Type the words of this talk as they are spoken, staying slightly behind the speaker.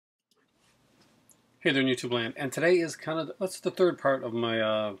Hey there, YouTube land, and today is kind of that's the third part of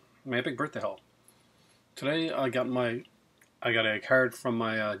my epic birthday haul. Today I got a card from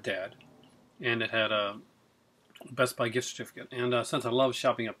my dad, and it had a Best Buy gift certificate. And since I love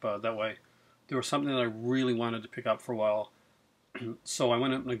shopping up that way, there was something that I really wanted to pick up for a while, so I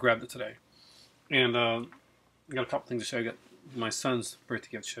went up and I grabbed it today. And I got a couple things to show you. I got my son's birthday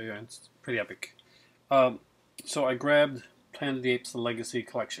gift to show you, and it's pretty epic. So I grabbed Planet of the Apes: The Legacy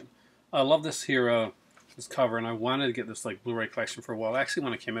Collection. I love this here, this cover, and I wanted to get this like Blu-ray collection for a while. Actually,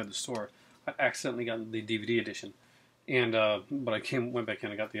 when I came out of the store, I accidentally got the DVD edition, and but I went back in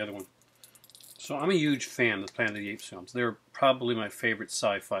and got the other one. So I'm a huge fan of Planet of the Apes films. They're probably my favorite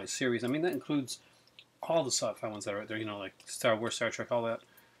sci-fi series. I mean, that includes all the sci-fi ones that are out there. You know, like Star Wars, Star Trek, all that.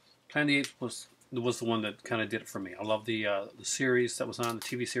 Planet of the Apes was the one that kind of did it for me. I love the series that was on. The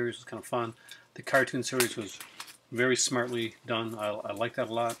TV series was kind of fun. The cartoon series was very smartly done. I like that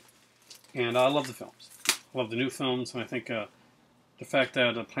a lot. And I love the films. I love the new films, and I think the fact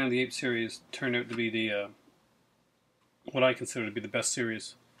that the Planet of the Apes series turned out to be the what I consider to be the best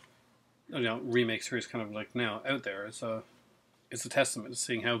series, remake series kind of like now out there is a testament to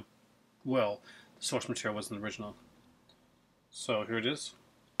seeing how well the source material was in the original. So here it is,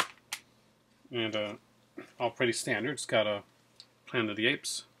 and all pretty standard. It's got a Planet of the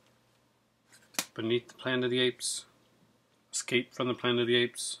Apes, Beneath the Planet of the Apes, Escape from the Planet of the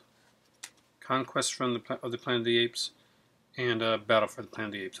Apes, Conquest from the Planet of the Apes, and Battle for the Planet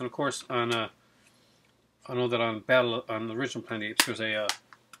of the Apes. And of course, I know that on the original Planet of the Apes, there's a I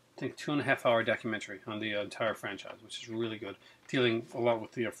think 2.5-hour documentary on the entire franchise, which is really good, dealing a lot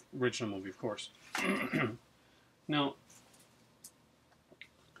with the original movie, of course. Now,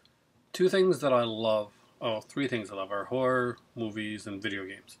 three things I love are horror movies and video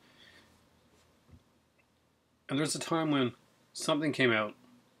games. And there's a time when something came out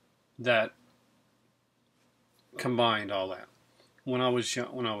that combined all that. When I was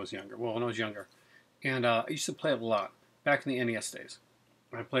younger, and I used to play it a lot back in the NES days.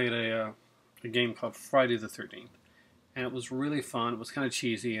 I played a game called Friday the 13th, and it was really fun. It was kind of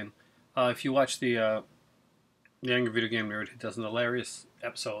cheesy, and if you watch the Angry Video Game Nerd, he does an hilarious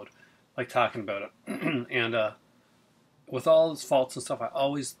episode, like talking about it. And with all its faults and stuff, I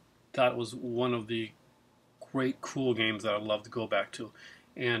always thought it was one of the great, cool games that I'd love to go back to.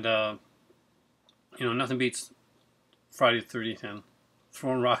 And nothing beats Friday the 13th and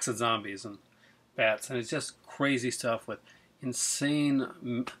throwing rocks at zombies and bats, and it's just crazy stuff with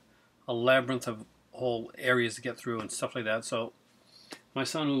insane a labyrinth of whole areas to get through and stuff like that. So my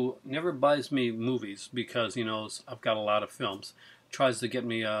son, who never buys me movies because he knows I've got a lot of films, tries to get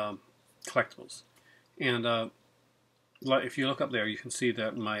me collectibles. And if you look up there, you can see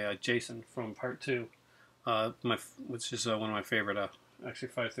that my Jason from Part 2, which is one of my favorite, actually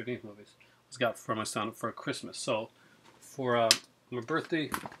Friday the 13th movies, was got for my son for Christmas. So for my birthday,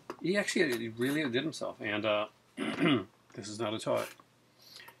 he really did himself. And this is not a toy.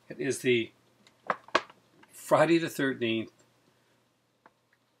 It is the Friday the 13th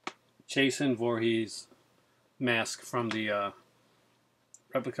Jason Voorhees mask from the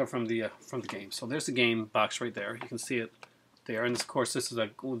replica from the game. So there's the game box right there. You can see it there. And of course, this is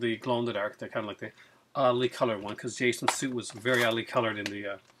the glow in the dark. They're kind of like the oddly colored one, because Jason's suit was very oddly colored in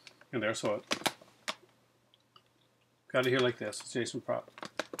there. So it got it here like this. It's Jason prop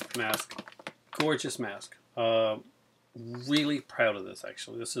mask, gorgeous mask. Really proud of this.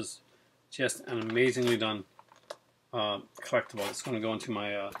 Actually, this is just an amazingly done collectible. It's going to go into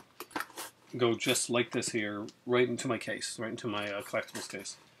my go just like this here, right into my case, right into my collectibles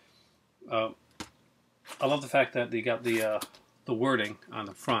case. I love the fact that they got the wording on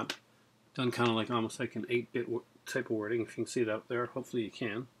the front done kind of like almost like an 8-bit type of wording. If you can see that up there, hopefully you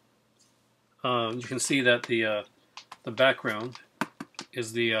can. You can see that the background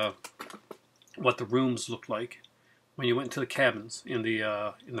is what the rooms looked like when you went into the cabins in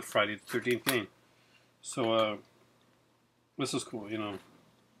the Friday the 13th game. So this is cool.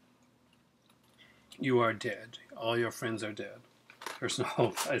 You are dead. All your friends are dead. There's no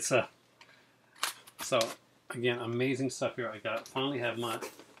hope. It's so again, amazing stuff here. Finally have my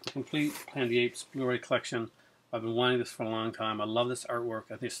complete Planet of the Apes Blu-ray collection. I've been wanting this for a long time. I love this artwork.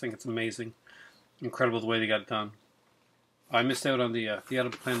 I just think it's amazing. Incredible the way they got it done. I missed out on the other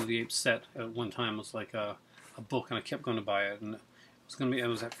Planet of the Apes set at one time. It was like a book, and I kept going to buy it, and it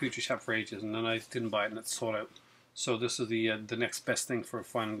was at Future Shop for ages, and then I didn't buy it, and it sold out. So this is the next best thing for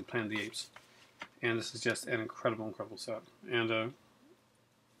finding the Planet of the Apes, and this is just an incredible set. And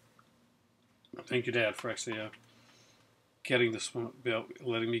thank you, Dad, for actually getting this one,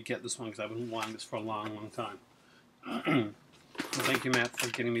 letting me get this one, because I've been wanting this for a long time. So thank you, Matt, for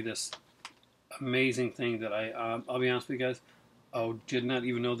getting me this amazing thing that I'll be honest with you guys, I did not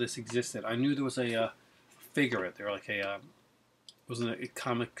even know this existed. I knew there was a figure out there, like a wasn't a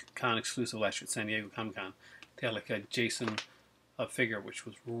Comic Con exclusive last year at San Diego Comic Con. They had like a Jason figure, which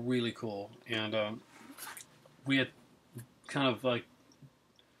was really cool, and we had kind of like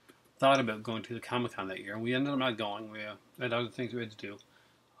thought about going to the Comic Con that year, and we ended up not going. We had other things we had to do.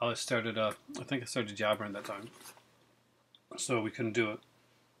 I started, I think I started a job around that time, so we couldn't do it.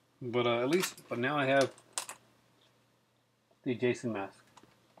 But but now I have the Jason mask.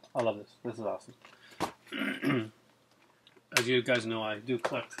 I love this. This is awesome. As you guys know, I do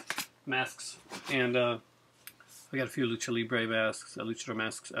collect masks, and I got a few Lucha Libre masks, Luchador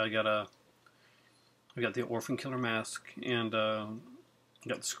masks. I got the Orphan Killer mask, and I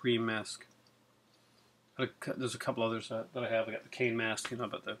got the Scream mask. There's a couple others that I have. I got the Kane mask,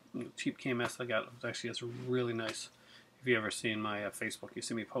 but the cheap Kane mask I got it's really nice. If you ever seen my Facebook, you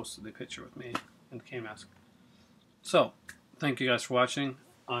see me posted the picture with me and the Kane mask. So, thank you guys for watching.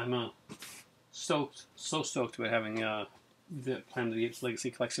 I'm stoked, so stoked about having the Planet of the Apes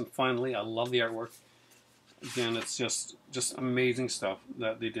Legacy Collection. Finally, I love the artwork. Again, it's just amazing stuff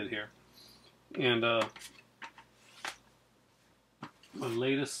that they did here. And my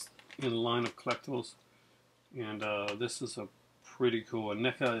latest in the line of collectibles. And this is a pretty cool.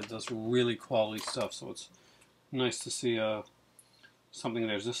 NECA does really quality stuff, so it's nice to see something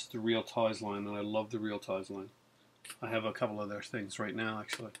there. This is the Real Toys line, and I love the Real Toys line. I have a couple of their things right now,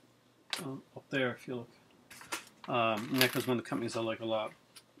 actually. Up there, if you look. NECA is one of the companies I like a lot.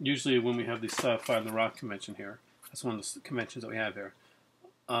 Usually when we have the Sci-Fi and the Rock convention here, that's one of the conventions that we have here.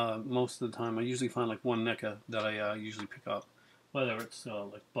 Most of the time, I usually find like one NECA that I usually pick up. Whether it's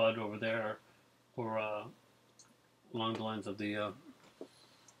like Bud over there, or along the lines of the of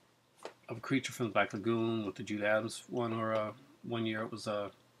a Creature from the Black Lagoon with the Jude Adams one, or one year it was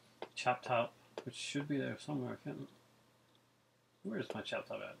Chop Top, which should be there somewhere. I can't. Where's my Chop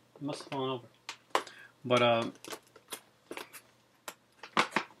Top at? It must have fallen over. But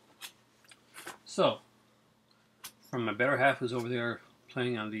so from my better half, who's over there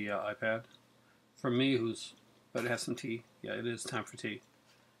playing on the iPad, from me, who's about to have some tea. Yeah, it is time for tea.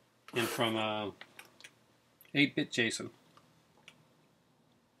 And from 8-Bit Jason.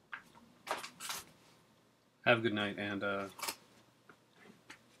 Have a good night, and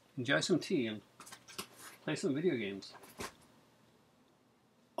enjoy some tea and play some video games.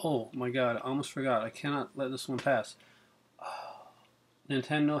 Oh my god, I almost forgot. I cannot let this one pass.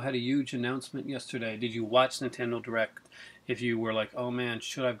 Nintendo had a huge announcement yesterday. Did you watch Nintendo Direct? If you were like, oh man,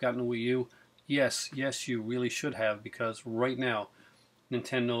 should I have gotten a Wii U? Yes, you really should have, because right now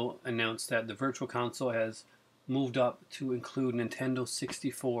Nintendo announced that the Virtual Console has moved up to include Nintendo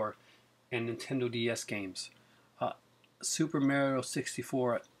 64 and Nintendo DS games. Super Mario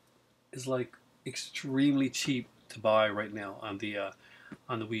 64 is like extremely cheap to buy right now on the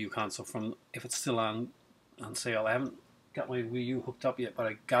Wii U console. From if it's still on sale. I haven't got my Wii U hooked up yet, but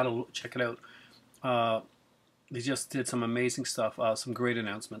I gotta check it out. They just did some amazing stuff, some great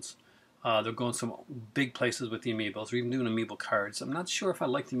announcements. They're going some big places with the Amiibos. They're even doing Amiibo cards. I'm not sure if I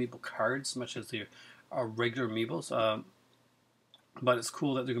like the Amiibo cards as much as the regular Amiibos, but it's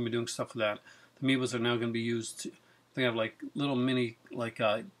cool that they're going to be doing stuff with that. The Amiibos are now going to be used. They have like little mini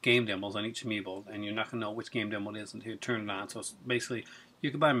game demos on each Amiibo, and you're not going to know which game demo it is until you turn it on. So it's basically,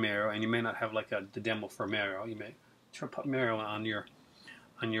 you can buy Mario, and you may not have like the demo for Mario. You may put Mario on your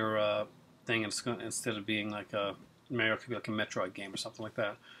thing, and it's going, instead of being like Mario, could be like a Metroid game or something like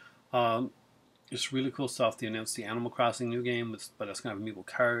that. It's really cool stuff. They announced the Animal Crossing new game, but it's going to have Amiibo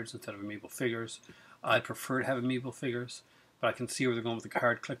cards instead of Amiibo figures. I prefer to have Amiibo figures, but I can see where they're going with the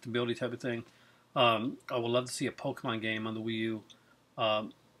card collectability type of thing. I would love to see a Pokemon game on the Wii U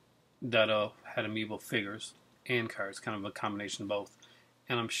that had Amiibo figures and cards, kind of a combination of both.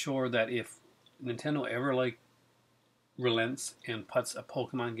 And I'm sure that if Nintendo ever relents and puts a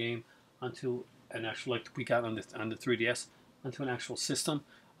Pokemon game onto an actual, like we got on the 3DS, onto an actual system,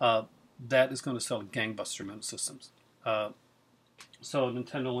 that is going to sell gangbuster amount of systems. So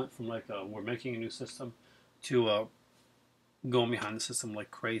Nintendo went from we're making a new system to going behind the system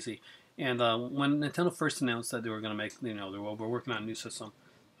like crazy. And when Nintendo first announced that they were going to make, they were working on a new system,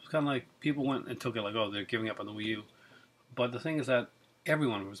 it was kind of like people went and took it like, oh, they're giving up on the Wii U. But the thing is that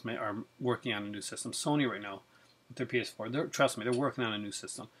everyone are working on a new system. Sony right now with their PS4, trust me, they're working on a new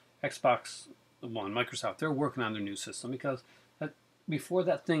system. Xbox One, Microsoft, they're working on their new system, because before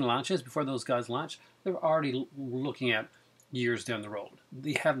that thing launches, before those guys launch, they're already looking at years down the road.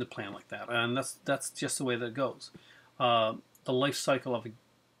 They have the plan like that, and that's just the way that it goes. The life cycle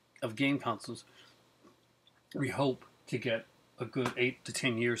of game consoles, we hope to get a good 8 to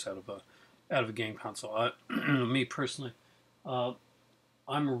 10 years out out of a game console. Me personally, uh,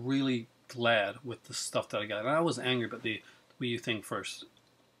 I'm really glad with the stuff that I got. And I was angry about the Wii U thing first.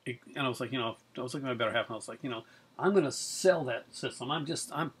 And I was like, I was looking at my better half, and I was like, I'm going to sell that system.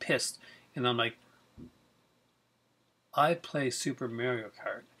 I'm pissed. And I'm like, I play Super Mario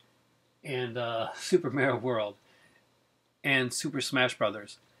Kart and Super Mario World and Super Smash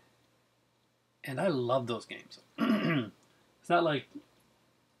Brothers, and I love those games. It's not like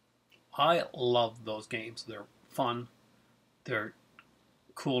I love those games. They're fun. They're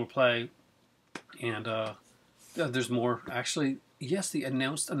cool to play, and there's more. Actually, yes, they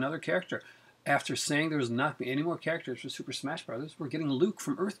announced another character. After saying there was not be any more characters for Super Smash Brothers, we're getting Luke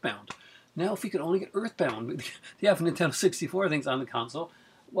from Earthbound. Now, if we could only get Earthbound, you have Nintendo 64 things on the console.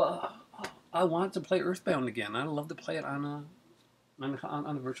 Well, I want to play Earthbound again. I'd love to play it on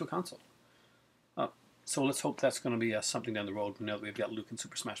the Virtual Console. So let's hope that's going to be something down the road now that we've got Luke and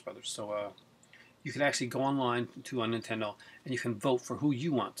Super Smash Brothers. So you can actually go online to Nintendo and you can vote for who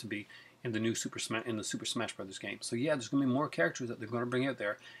you want to be in the new Super Smash Brothers game. So yeah, there's going to be more characters that they're going to bring out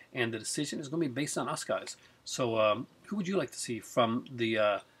there, and the decision is going to be based on us guys. So who would you like to see from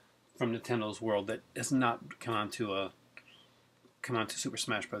the from Nintendo's world that has not come on to Super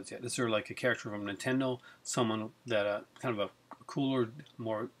Smash Bros. Yet? Is there like a character from Nintendo, someone that kind of a cooler,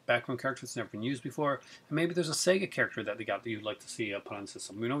 more background character that's never been used before, and maybe there's a Sega character that they got that you'd like to see put on the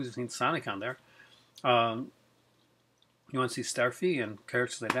system? We know we've seen Sonic on there. You want to see Starfy and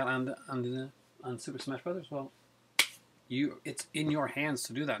characters like that on Super Smash Brothers? Well, it's in your hands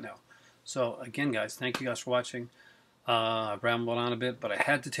to do that now. So again, guys, thank you guys for watching. I rambled on a bit, but I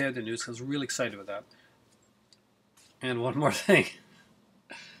had to tell you the news because I was really excited with that. And one more thing.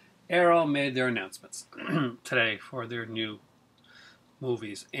 Arrow made their announcements today for their new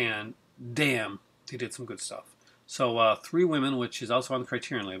movies, and damn, they did some good stuff. So Three Women, which is also on the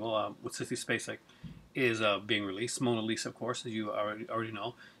Criterion label, with Sissy Spacek, is being released. Mona Lisa, of course, as you already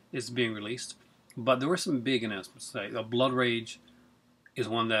know, is being released. But there were some big announcements today. Blood Rage is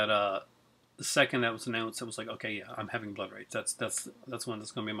one that the second that was announced, it was like, okay, yeah, I'm having Blood Rage. That's one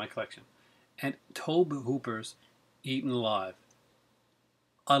that's going to be in my collection. And Tobe Hooper's Eaten Alive.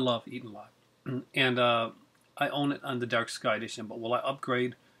 I love Eaten Alive, and I own it on the Dark Sky edition. But will I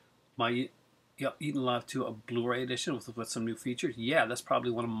upgrade my Eaten Alive to a Blu-ray edition with some new features? Yeah, that's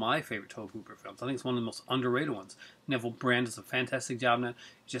probably one of my favorite Tobe Hooper films. I think it's one of the most underrated ones. Neville Brand does a fantastic job in it.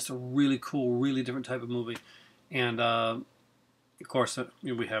 It's just a really cool, really different type of movie. And of course,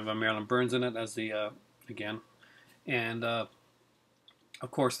 we have Marilyn Burns in it as the again, and of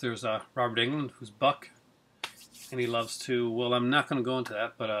course there's Robert Englund, who's Buck, and he loves to. Well, I'm not going to go into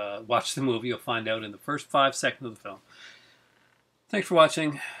that, but watch the movie. You'll find out in the first 5 seconds of the film. Thanks for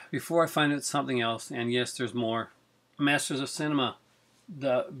watching. Before I find out something else, and yes, there's more, Masters of Cinema,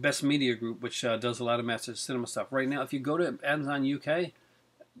 the Best Media Group, which does a lot of Masters of Cinema stuff. Right now, if you go to Amazon UK,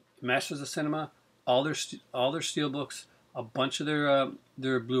 Masters of Cinema, all their steelbooks, a bunch of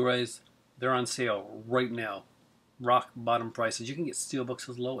their Blu-rays, they're on sale right now. Rock bottom prices. You can get steelbooks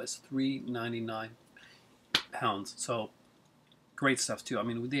as low as £3.99. So great stuff too. I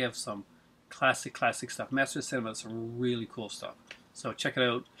mean, they have some classic stuff. Master of Cinema has some really cool stuff. So check it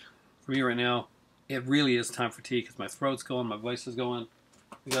out. For me right now, it really is time for tea because my throat's going, my voice is going.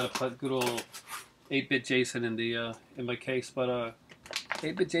 We got to put good old 8-bit Jason in the in my case, but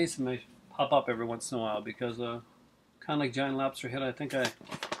 8-bit Jason may pop up every once in a while because kind of like Giant Lobster Head, I think I've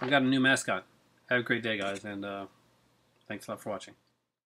got a new mascot. Have a great day, guys, and thanks a lot for watching.